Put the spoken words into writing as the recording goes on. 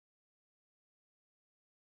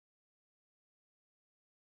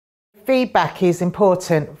Feedback is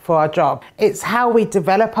important for our job. It's how we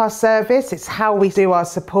develop our service, it's how we do our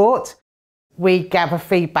support. We gather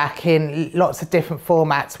feedback in lots of different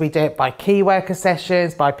formats. We do it by key worker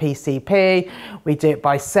sessions, by PCP, we do it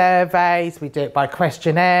by surveys, we do it by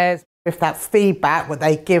questionnaires. If that's feedback, what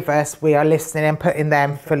they give us, we are listening and putting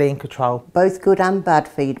them fully in control. Both good and bad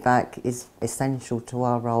feedback is essential to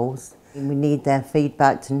our roles. We need their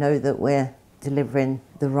feedback to know that we're delivering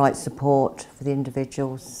the right support for the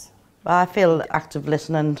individuals. I feel active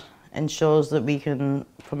listening ensures that we can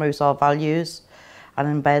promote our values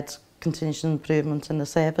and embed continuous improvement in the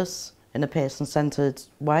service in a person-centred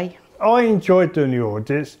way. I enjoy doing the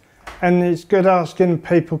audits, and it's good asking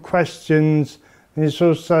people questions, and it's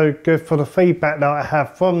also good for the feedback that I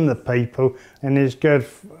have from the people, and it's good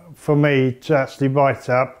for me to actually write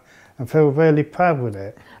up and feel really proud with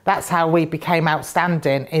it. That's how we became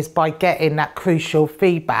outstanding, is by getting that crucial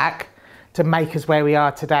feedback to make us where we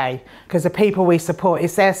are today. Because the people we support,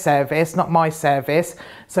 is their service, not my service.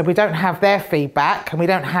 So we don't have their feedback and we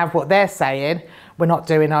don't have what they're saying, we're not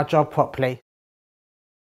doing our job properly.